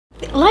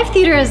Live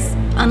theater is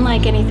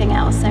unlike anything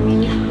else. I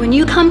mean, when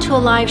you come to a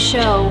live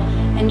show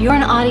and you're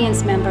an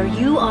audience member,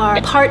 you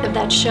are part of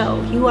that show.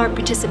 You are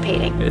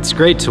participating. It's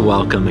great to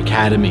welcome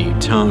Academy,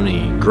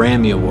 Tony,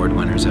 Grammy Award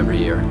winners every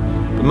year.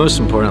 But most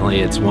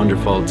importantly, it's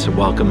wonderful to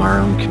welcome our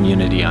own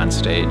community on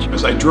stage.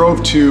 As I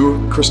drove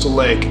to Crystal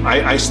Lake,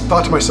 I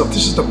thought to myself,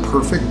 this is the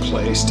perfect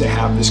place to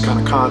have this kind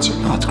of concert.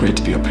 Oh, it's great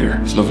to be up here.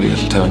 It's a lovely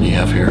little town you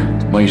have here.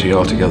 It's mighty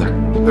all together.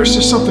 There's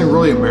just something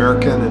really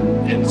American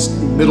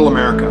and middle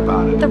America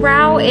about it. The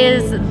Raue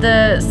is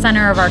the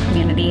center of our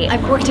community.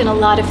 I've worked in a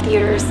lot of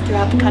theaters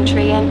throughout the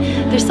country, and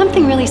there's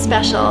something really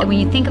special. When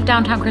you think of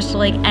downtown Crystal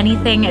Lake,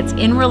 anything, it's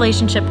in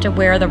relationship to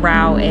where the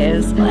Raue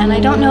is. And I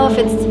don't know if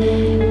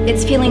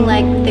it's feeling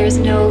like there's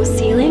no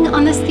ceiling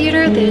on this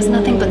theater. There's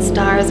nothing but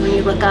stars when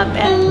you look up.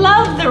 I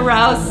love the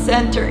Raue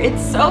Center.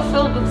 It's so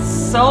filled with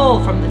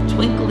soul from the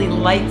twinkly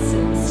lights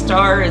and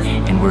stars.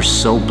 And we're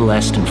so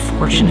blessed and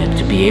fortunate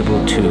to be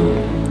able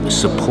to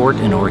support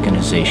an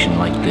organization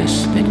like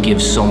this that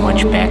gives so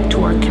much back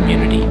to our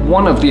community.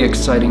 One of the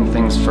exciting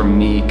things for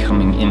me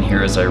coming in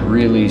here is I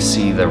really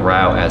see the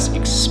Raue as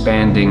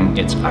expanding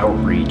its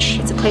outreach.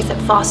 It's a place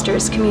that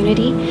fosters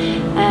community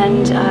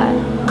and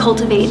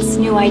cultivates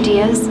new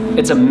ideas.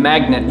 It's a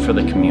magnet for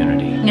the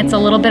community. It's a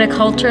little bit of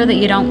culture that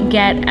you don't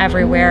get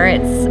everywhere.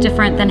 It's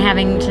different than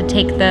having to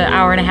take the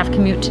hour-and-a-half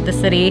commute to the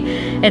city.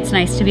 It's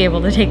nice to be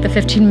able to take the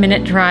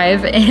 15-minute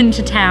drive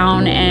into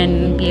town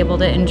and be able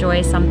to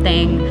enjoy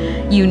something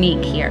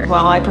unique here.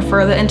 Well, I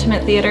prefer the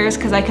intimate theaters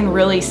because I can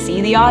really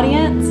see the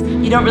audience.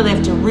 You don't really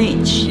have to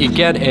reach. You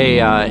get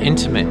a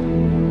intimate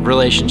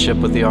relationship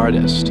with the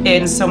artist.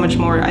 It's so much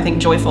more, I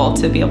think, joyful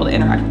to be able to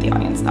interact with the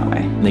audience that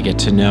way. They get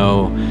to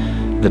know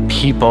the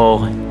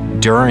people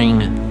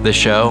during the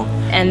show.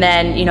 And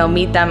then, you know,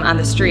 meet them on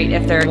the street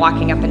if they're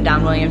walking up and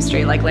down William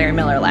Street like Larry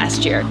Miller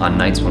last year. On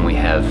nights when we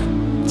have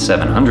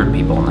 700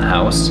 people in the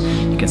house,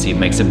 you can see it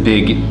makes a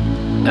big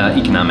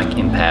economic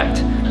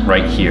impact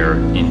right here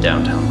in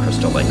downtown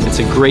Crystal Lake. It's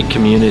a great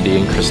community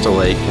in Crystal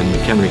Lake and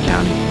McHenry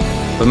County,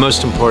 but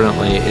most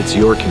importantly, it's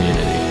your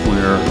community.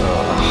 We're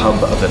a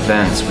hub of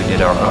events. We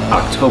did our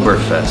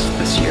Oktoberfest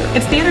this year.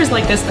 It's theaters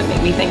like this that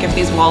make me think if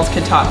these walls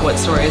could talk, what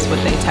stories would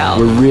they tell?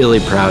 We're really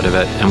proud of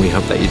it, and we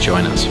hope that you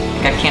join us.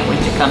 I can't wait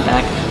to come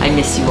back. I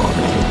miss you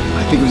already.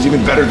 I think it was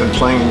even better than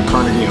playing in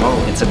Carnegie Hall.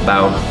 It's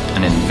about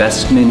an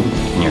investment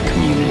in your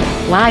community.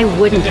 Why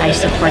wouldn't I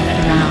support the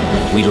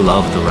Raue? We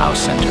love the Raue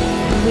Center.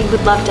 We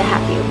would love to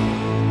have you.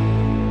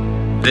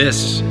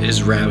 This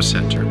is Raue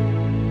Center.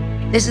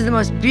 This is the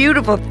most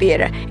beautiful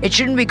theater. It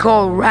shouldn't be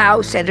called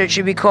Raue Center, it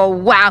should be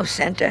called Wow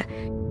Center.